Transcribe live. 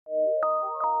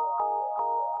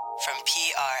from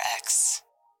PRX.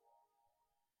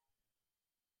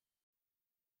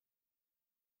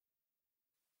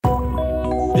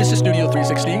 This is Studio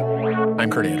 360.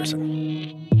 I'm Kurt Anderson.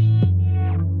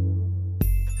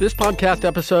 This podcast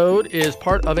episode is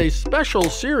part of a special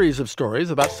series of stories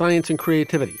about science and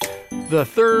creativity, the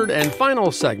third and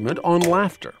final segment on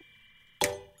laughter.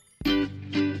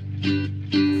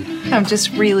 I'm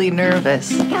just really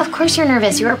nervous. Yeah, of course you're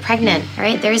nervous. You are pregnant,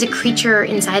 right? There is a creature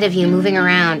inside of you moving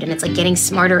around, and it's like getting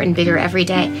smarter and bigger every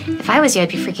day. If I was you, I'd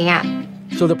be freaking out.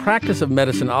 So the practice of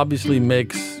medicine obviously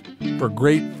makes for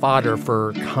great fodder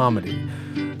for comedy.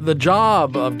 The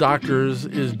job of doctors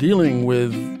is dealing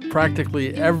with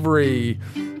practically every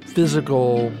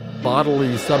physical,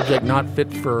 bodily subject not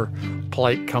fit for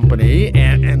polite company,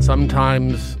 and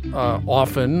sometimes,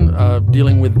 often,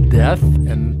 dealing with death,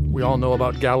 and we all know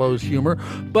about gallows humor.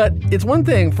 But it's one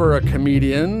thing for a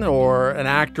comedian or an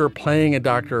actor playing a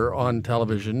doctor on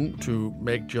television to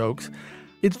make jokes.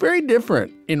 It's very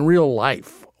different in real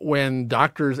life when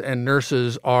doctors and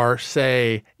nurses are,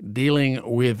 say, dealing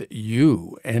with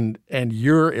you and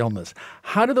your illness.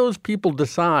 How do those people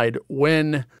decide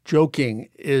when joking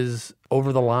is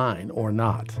over the line or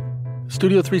not?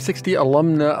 Studio 360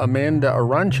 alumna Amanda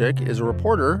Aronczyk is a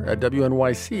reporter at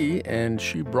WNYC, and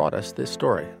she brought us this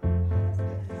story.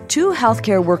 Two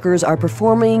healthcare workers are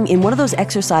performing in one of those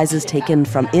exercises taken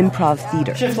from improv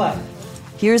theater. Shift left.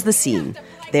 Here's the scene.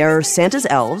 They're Santa's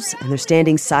elves, and they're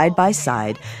standing side by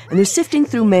side, and they're sifting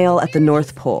through mail at the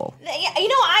North Pole. You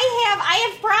know, I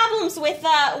have problems with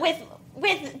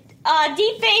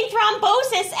deep vein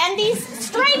thrombosis, and these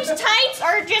striped tights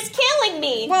are just killing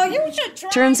me. Well, you should try.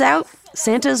 Turns out,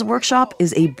 Santa's workshop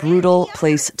is a brutal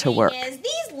place to work.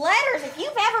 These letters, if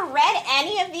you've ever read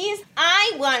any of these,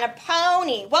 I want a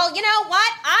pony. Well, you know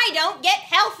what? I don't get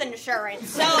health insurance,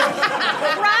 so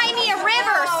cry me a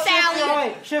river,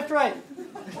 Sally. Shift right.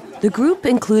 The group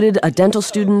included a dental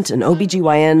student, an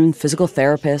OBGYN, physical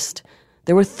therapist.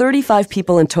 There were 35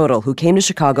 people in total who came to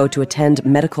Chicago to attend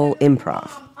medical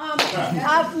improv.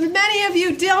 Many of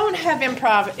you don't have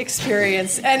improv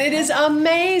experience, and it is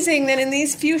amazing that in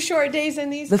these few short days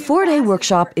and these The four-day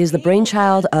workshop is the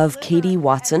brainchild of Katie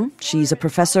Watson. She's a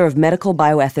professor of medical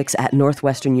bioethics at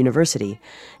Northwestern University.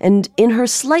 And in her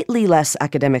slightly less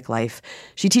academic life,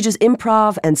 she teaches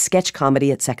improv and sketch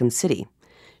comedy at Second City.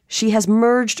 She has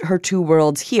merged her two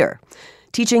worlds here,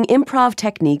 teaching improv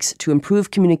techniques to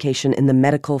improve communication in the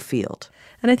medical field.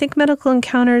 And I think medical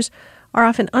encounters are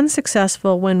often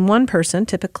unsuccessful when one person,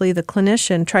 typically the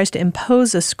clinician, tries to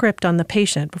impose a script on the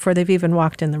patient before they've even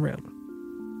walked in the room.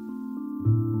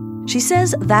 She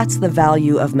says that's the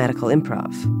value of medical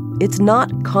improv. It's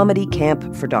not comedy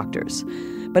camp for doctors,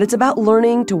 but it's about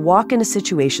learning to walk into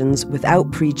situations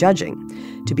without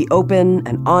prejudging, to be open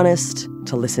and honest,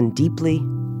 to listen deeply.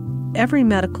 Every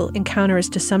medical encounter is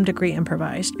to some degree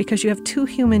improvised because you have two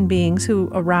human beings who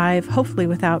arrive, hopefully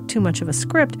without too much of a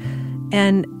script,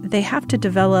 and they have to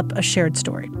develop a shared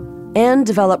story. And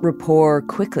develop rapport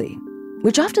quickly,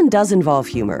 which often does involve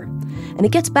humor. And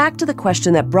it gets back to the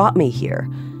question that brought me here.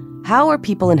 How are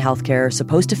people in healthcare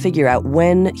supposed to figure out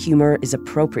when humor is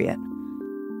appropriate?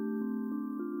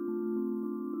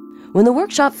 When the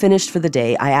workshop finished for the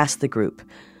day, I asked the group,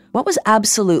 what was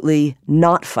absolutely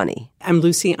not funny? I'm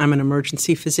Lucy. I'm an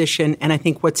emergency physician, and I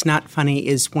think what's not funny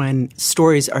is when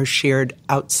stories are shared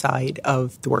outside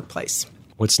of the workplace.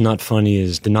 What's not funny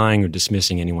is denying or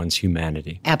dismissing anyone's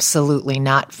humanity. Absolutely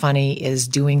not funny is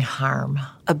doing harm.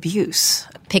 Abuse.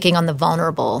 Picking on the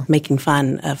vulnerable. Making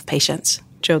fun of patients.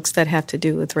 Jokes that have to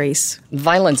do with race.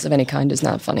 Violence of any kind is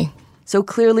not funny. So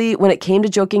clearly, when it came to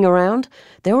joking around,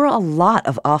 there were a lot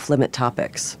of off-limit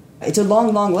topics. It's a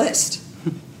long, long list,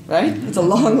 right? It's a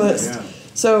long list. Yeah.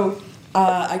 So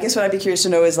I guess what I'd be curious to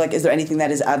know is, is there anything that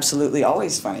is absolutely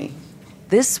always funny?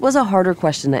 This was a harder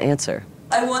question to answer.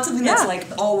 I want something that's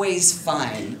always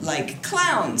fine. Like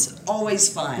clowns,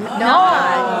 always fine. No.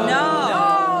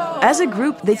 As a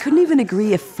group, they couldn't even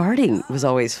agree if farting was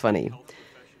always funny.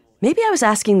 Maybe I was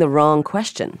asking the wrong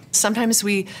question. Sometimes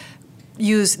we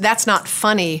use "that's not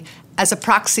funny" as a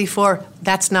proxy for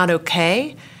 "that's not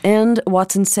okay." And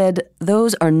Watson said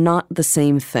those are not the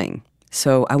same thing.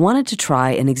 So I wanted to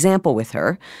try an example with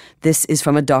her. This is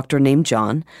from a doctor named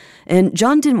John. And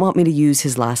John didn't want me to use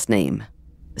his last name.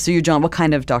 So you're John, what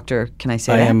kind of doctor can I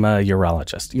say? I am a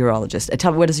urologist. Urologist.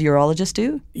 Tell me, what does a urologist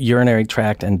do? Urinary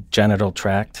tract and genital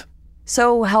tract.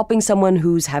 So helping someone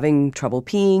who's having trouble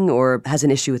peeing or has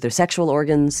an issue with their sexual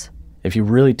organs. If you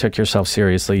really took yourself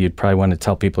seriously, you'd probably want to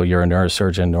tell people you're a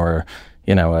neurosurgeon or,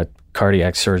 a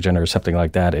cardiac surgeon or something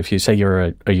like that. If you say you're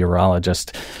a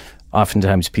urologist,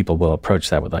 oftentimes people will approach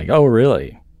that with oh,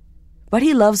 really? But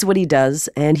he loves what he does,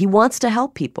 and he wants to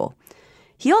help people.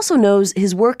 He also knows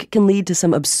his work can lead to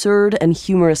some absurd and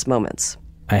humorous moments.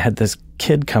 I had this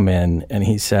kid come in, and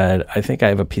he said, I think I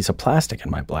have a piece of plastic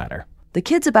in my bladder. The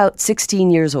kid's about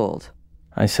 16 years old.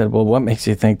 I said, well, what makes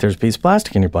you think there's a piece of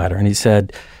plastic in your bladder? And he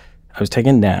said, I was taking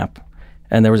a nap,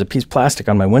 and there was a piece of plastic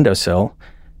on my windowsill,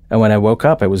 and when I woke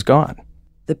up, it was gone.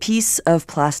 The piece of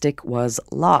plastic was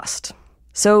lost.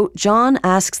 So John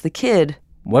asks the kid,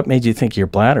 what made you think your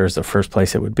bladder is the first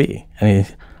place it would be? And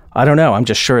he, I don't know, I'm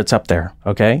just sure it's up there,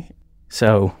 okay?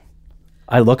 So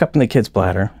I look up in the kid's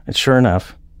bladder, and sure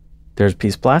enough, there's a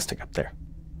piece of plastic up there.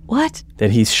 What?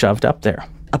 That he's shoved up there.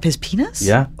 Up his penis?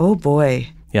 Yeah. Oh, boy.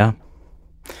 Yeah.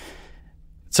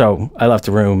 So I left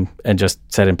the room and just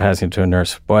said in passing to a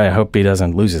nurse, boy, I hope he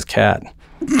doesn't lose his cat.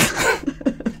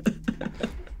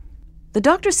 The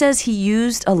doctor says he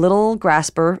used a little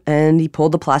grasper and he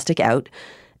pulled the plastic out,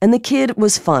 and the kid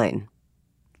was fine.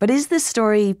 But is this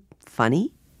story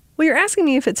funny? Well, you're asking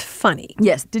me if it's funny.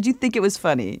 Yes. Did you think it was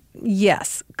funny?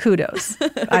 Yes. Kudos.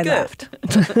 I laughed.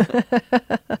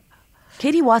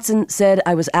 Katie Watson said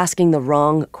I was asking the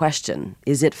wrong question.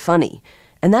 Is it funny?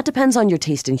 And that depends on your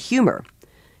taste in humor.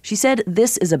 She said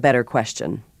this is a better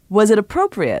question. Was it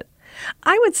appropriate?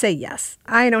 I would say yes.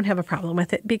 I don't have a problem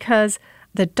with it because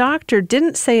the doctor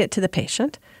didn't say it to the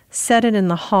patient, said it in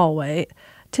the hallway.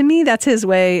 To me, that's his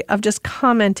way of just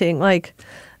commenting like,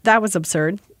 that was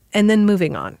absurd, and then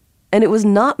moving on. And it was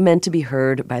not meant to be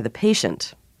heard by the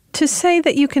patient. To say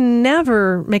that you can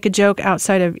never make a joke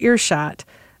outside of earshot,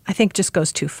 I think just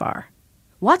goes too far.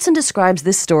 Watson describes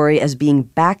this story as being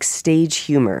backstage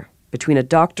humor between a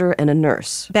doctor and a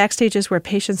nurse. Backstage is where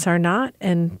patients are not,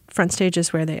 and front stage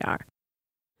is where they are.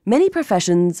 Many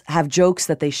professions have jokes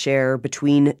that they share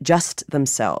between just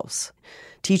themselves.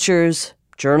 Teachers,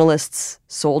 journalists,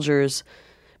 soldiers.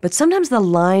 But sometimes the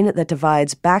line that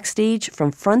divides backstage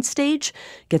from front stage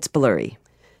gets blurry.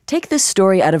 Take this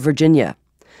story out of Virginia.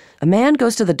 A man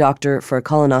goes to the doctor for a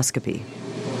colonoscopy.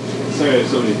 Sorry I have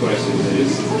so many questions.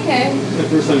 It's okay. My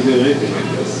first time doing anything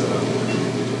like this,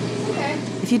 so. Okay.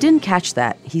 If you didn't catch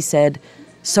that, he said,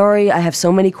 sorry, I have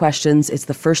so many questions. It's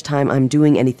the first time I'm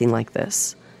doing anything like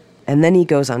this. And then he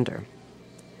goes under.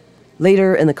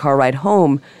 Later, in the car ride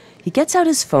home, he gets out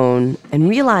his phone and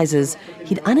realizes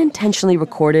he'd unintentionally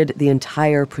recorded the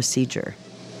entire procedure.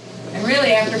 And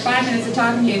really, after 5 minutes of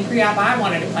talking to you in pre-op, I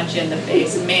wanted to punch you in the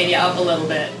face and man you up a little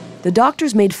bit. The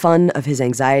doctors made fun of his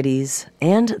anxieties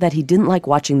and that he didn't like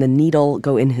watching the needle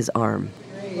go in his arm.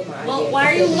 Well, why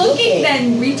are you looking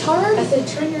then, retard? I said,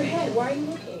 turn your head. Why are you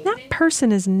looking? That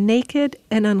person is naked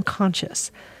and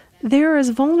unconscious. They're as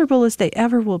vulnerable as they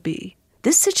ever will be.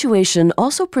 This situation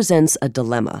also presents a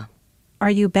dilemma.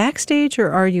 Are you backstage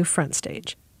or are you front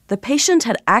stage? The patient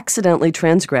had accidentally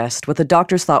transgressed what the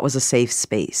doctors thought was a safe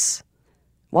space.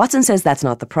 Watson says that's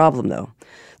not the problem, though.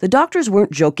 The doctors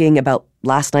weren't joking about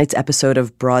last night's episode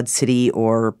of Broad City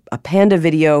or a panda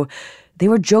video. They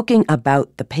were joking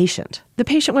about the patient. The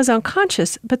patient was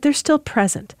unconscious, but they're still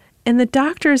present. And the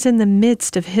doctor is in the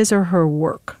midst of his or her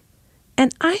work.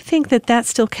 And I think that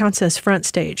still counts as front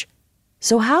stage.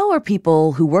 So how are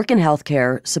people who work in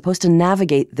healthcare supposed to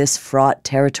navigate this fraught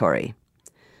territory?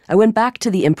 I went back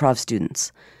to the improv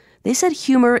students. They said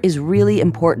humor is really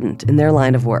important in their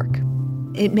line of work.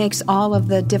 It makes all of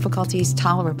the difficulties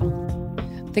tolerable.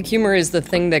 I think humor is the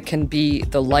thing that can be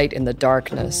the light in the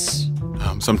darkness.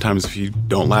 Sometimes if you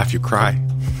don't laugh, you cry.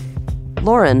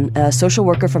 Lauren, a social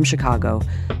worker from Chicago,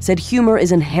 said humor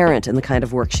is inherent in the kind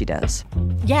of work she does.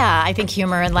 Yeah, I think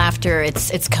humor and laughter,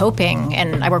 it's coping.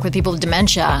 And I work with people with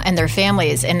dementia and their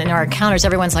families. And in our encounters,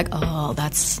 everyone's like, oh,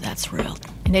 that's real.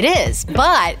 And it is.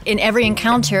 But in every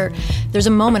encounter, there's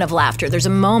a moment of laughter. There's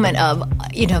a moment of,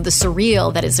 the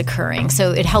surreal that is occurring.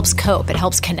 So it helps cope, it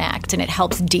helps connect, and it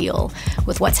helps deal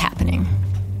with what's happening.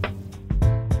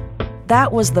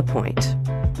 That was the point.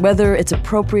 Whether it's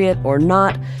appropriate or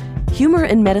not, humor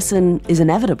in medicine is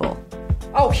inevitable.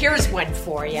 Oh, here's one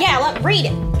for you. Yeah, read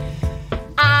it.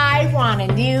 I want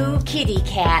a new kitty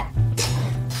cat.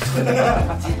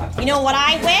 You know what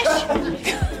I wish?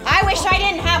 I wish I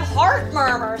didn't have heart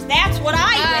murmurs. That's what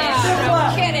I wish.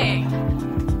 No kidding.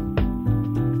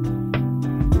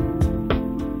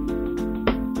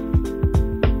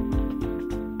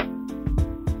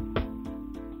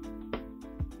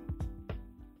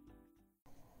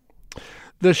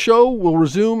 The show will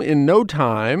resume in no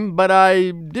time, but I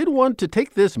did want to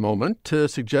take this moment to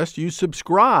suggest you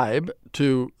subscribe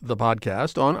to the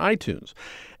podcast on iTunes.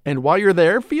 And while you're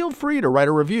there, feel free to write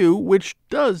a review, which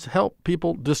does help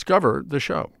people discover the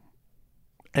show.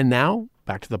 And now,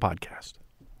 back to the podcast.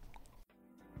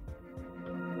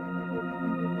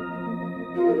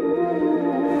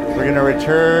 We're going to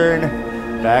return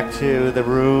back to the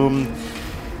room.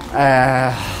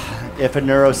 If a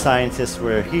neuroscientist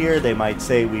were here, they might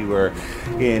say we were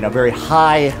in a very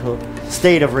high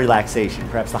state of relaxation,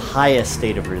 perhaps the highest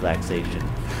state of relaxation.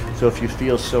 So if you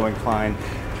feel so inclined,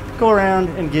 go around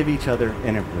and give each other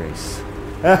an embrace.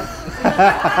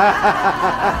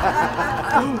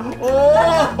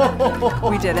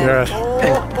 We did it.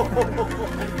 Yeah.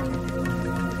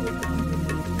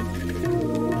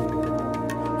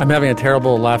 I'm having a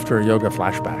terrible laughter yoga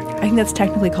flashback. I think that's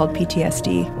technically called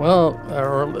PTSD. Well,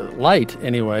 or light,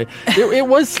 anyway. It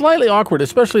was slightly awkward,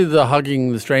 especially the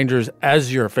hugging the strangers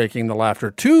as you're faking the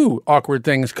laughter. Two awkward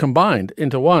things combined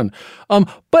into one.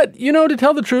 But, to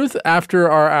tell the truth, after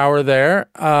our hour there,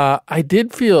 I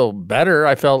did feel better.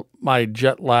 I felt my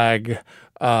jet lag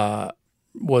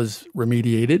was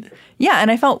remediated. Yeah, and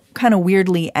I felt kind of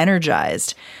weirdly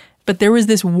energized. But there was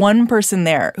this one person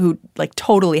there who,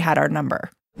 totally had our number.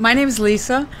 My name is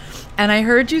Lisa, and I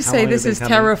heard you say this is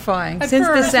terrifying since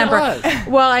December.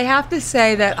 Well, I have to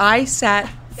say that I sat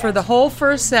for the whole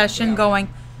first session going,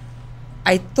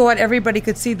 I thought everybody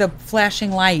could see the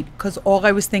flashing light because all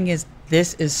I was thinking is,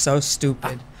 this is so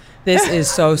stupid. This is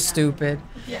so stupid.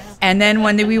 Yes. And then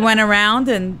when we went around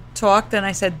and talked, and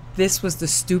I said, this was the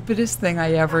stupidest thing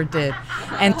I ever did.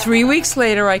 And 3 weeks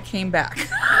later, I came back.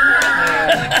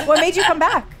 What made you come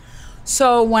back?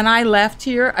 So when I left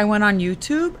here, I went on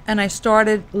YouTube and I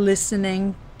started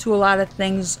listening to a lot of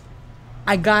things.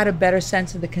 I got a better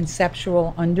sense of the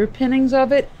conceptual underpinnings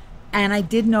of it. And I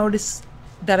did notice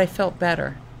that I felt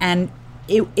better. And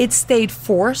it stayed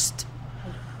forced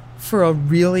for a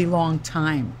really long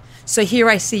time. So here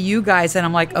I see you guys, and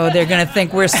I'm like, oh, they're going to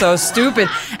think we're so stupid.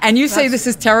 And you say this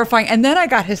is terrifying. And then I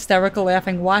got hysterical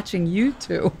laughing watching you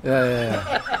two.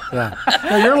 Yeah. Now,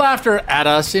 your laughter at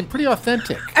us seemed pretty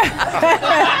authentic.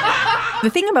 The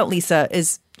thing about Lisa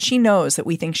is she knows that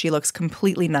we think she looks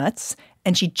completely nuts,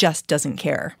 and she just doesn't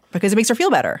care because it makes her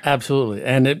feel better. Absolutely.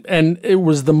 And it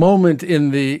was the moment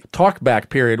in the talkback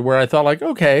period where I thought,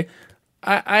 okay,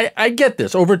 I get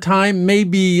this. Over time,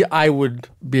 maybe I would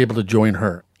be able to join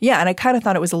her. Yeah, and I kind of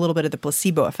thought it was a little bit of the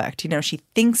placebo effect. She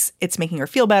thinks it's making her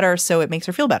feel better, so it makes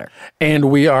her feel better. And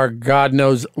we are, God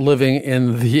knows, living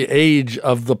in the age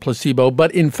of the placebo.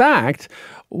 But in fact,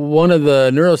 one of the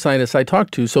neuroscientists I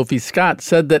talked to, Sophie Scott,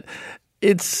 said that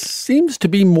it seems to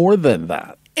be more than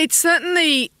that. It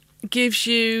certainly gives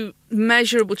you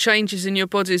measurable changes in your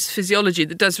body's physiology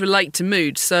that does relate to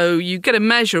mood. So you get a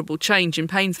measurable change in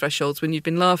pain thresholds when you've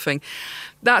been laughing.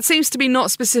 That seems to be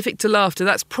not specific to laughter.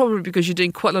 That's probably because you're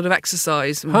doing quite a lot of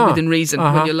exercise within reason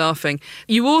when you're laughing.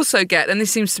 You also get, and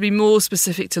this seems to be more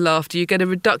specific to laughter, you get a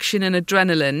reduction in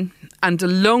adrenaline and a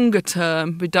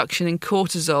longer-term reduction in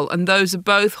cortisol. And those are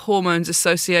both hormones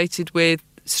associated with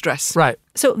stress. Right.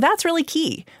 So that's really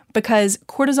key because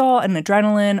cortisol and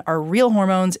adrenaline are real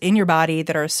hormones in your body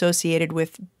that are associated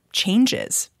with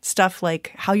changes, stuff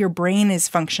like how your brain is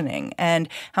functioning and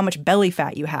how much belly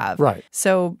fat you have. Right.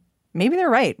 So maybe they're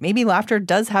right. Maybe laughter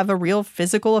does have a real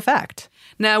physical effect.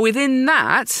 Now, within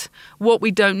that, what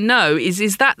we don't know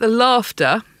is that the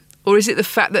laughter, or is it the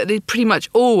fact that pretty much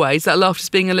always that laughter is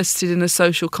being elicited in a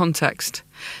social context?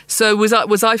 So was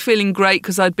I feeling great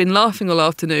because I'd been laughing all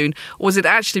afternoon, or was it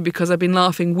actually because I'd been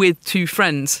laughing with two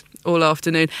friends all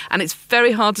afternoon? And it's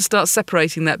very hard to start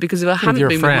separating that because if I hadn't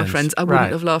been with my friends, I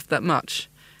wouldn't have laughed that much.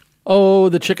 Oh,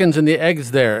 the chickens and the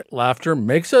eggs there. Laughter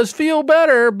makes us feel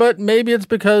better, but maybe it's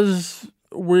because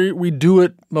we do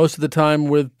it most of the time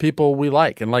with people we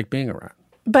like and like being around.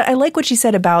 But I like what she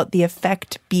said about the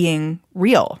effect being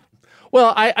real.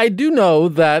 Well, I do know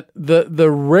that the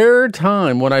rare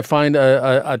time when I find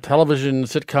a television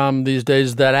sitcom these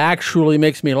days that actually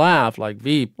makes me laugh, like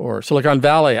Veep or Silicon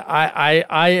Valley,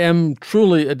 I am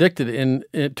truly addicted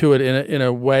to it in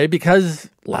a way because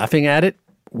laughing at it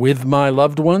with my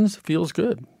loved ones feels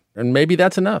good. And maybe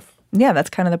that's enough. Yeah, that's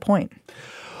kind of the point.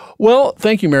 Well,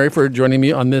 thank you, Mary, for joining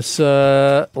me on this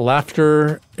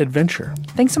laughter adventure.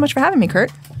 Thanks so much for having me,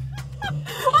 Kurt. Oh,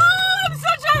 I'm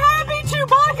such a happy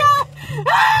Chewbacca!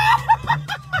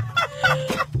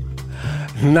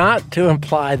 Not to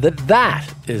imply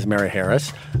that is Mary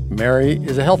Harris. Mary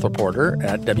is a health reporter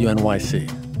at WNYC.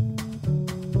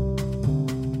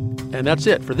 And that's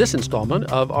it for this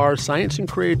installment of our Science and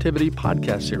Creativity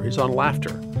podcast series on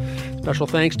laughter. Special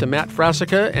thanks to Matt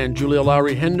Frasica and Julia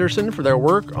Lowry Henderson for their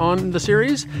work on the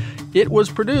series. It was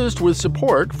produced with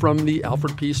support from the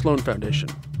Alfred P. Sloan Foundation.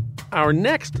 Our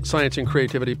next Science and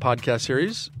Creativity podcast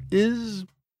series is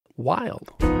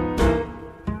wild.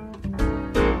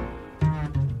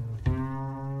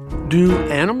 Do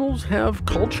animals have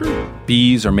culture?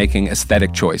 Bees are making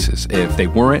aesthetic choices. If they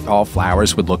weren't, all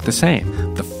flowers would look the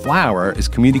same. The flower is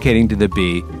communicating to the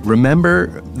bee,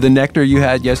 remember the nectar you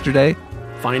had yesterday?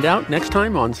 Find out next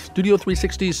time on Studio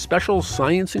 360's special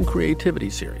Science and Creativity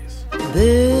series.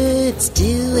 Birds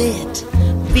do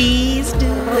it. Bees do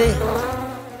it.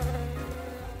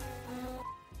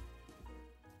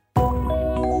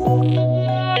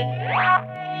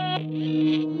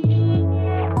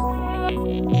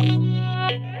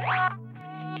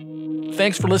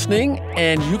 Thanks for listening,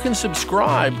 and you can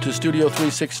subscribe to Studio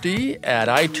 360 at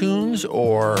iTunes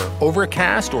or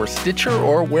Overcast or Stitcher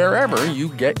or wherever you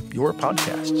get your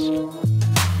podcasts.